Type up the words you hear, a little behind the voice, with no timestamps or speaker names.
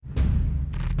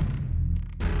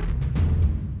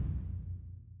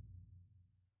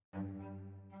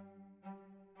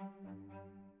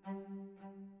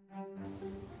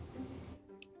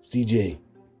CJ.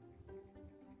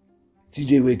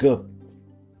 CJ, wake up.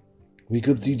 Wake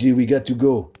up, CJ, we got to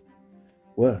go.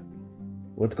 What?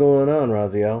 What's going on,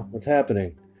 Raziel? What's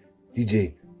happening?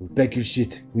 CJ, pack your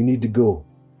shit. We need to go.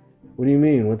 What do you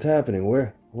mean? What's happening?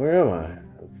 Where am I?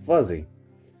 I'm fuzzy.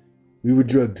 We were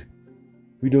drugged.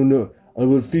 We don't know. I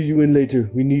will fill you in later.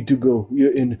 We need to go. We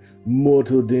are in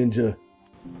mortal danger.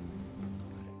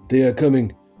 They are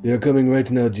coming. They are coming right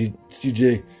now,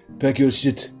 CJ. Pack your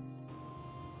shit.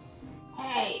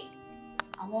 Hey,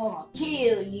 I wanna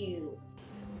kill you.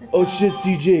 Oh shit,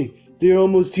 CJ. They're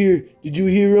almost here. Did you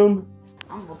hear them?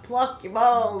 I'm gonna pluck your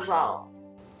balls off.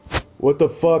 What the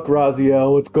fuck,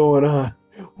 Raziel? What's going on?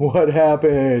 What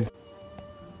happened?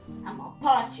 I'm gonna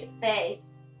punch your face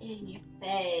in your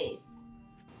face.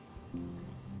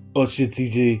 Oh shit,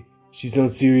 CJ. She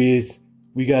sounds serious.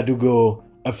 We got to go.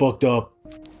 I fucked up.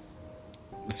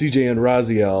 CJ and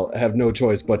Raziel have no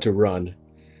choice but to run.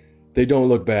 They don't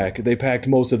look back. They packed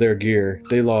most of their gear.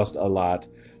 They lost a lot.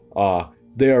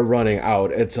 They are running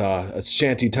out. It's a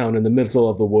shanty town in the middle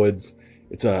of the woods.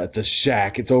 It's a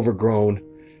shack. It's overgrown,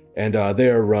 and they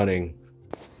are running.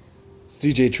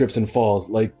 CJ trips and falls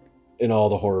like in all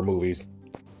the horror movies.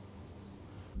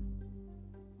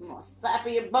 I'm gonna slap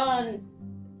your buns.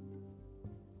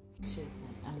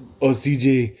 Oh,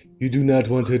 CJ, you do not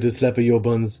want her to slap your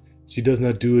buns. She does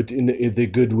not do it in the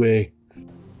good way.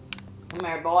 Come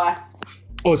here, boy.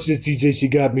 Oh shit, CJ, she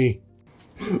got me.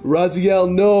 Raziel,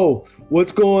 no!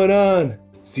 What's going on?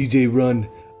 CJ, run.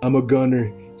 I'm a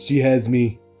gunner. She has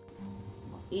me.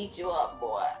 Eat you up,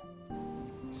 boy.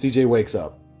 CJ wakes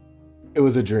up. It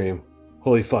was a dream.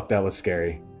 Holy fuck, that was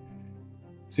scary.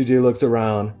 CJ looks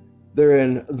around. They're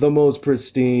in the most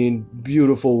pristine,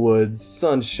 beautiful woods,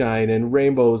 sunshine and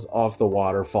rainbows off the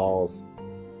waterfalls.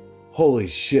 Holy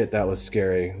shit, that was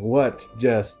scary. What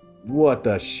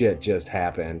the shit just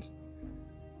happened?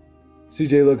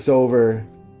 CJ looks over,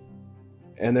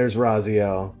 and there's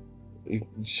Raziel. He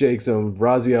shakes him.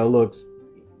 Raziel looks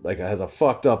like has a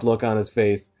fucked up look on his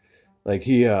face, like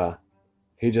he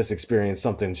just experienced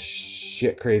something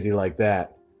shit crazy like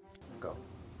that. Go.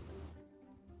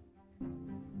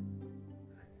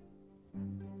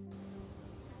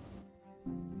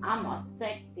 I'm a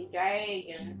sexy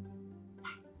dragon.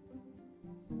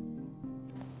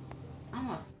 I'm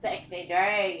a sexy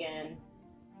dragon.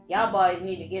 Y'all boys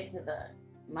need to get to the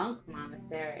monk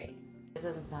monastery. It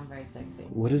doesn't sound very sexy.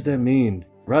 What does that mean?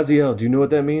 Raziel, do you know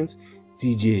what that means?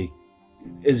 CJ,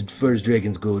 as far as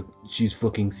dragons go, she's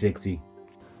fucking sexy.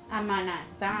 I might not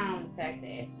sound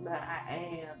sexy, but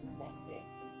I am sexy.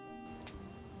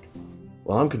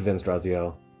 Well, I'm convinced,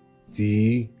 Raziel.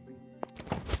 See?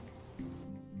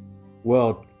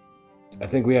 Well, I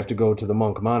think we have to go to the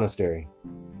monk monastery.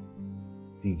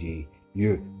 CJ,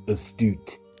 you're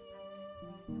astute.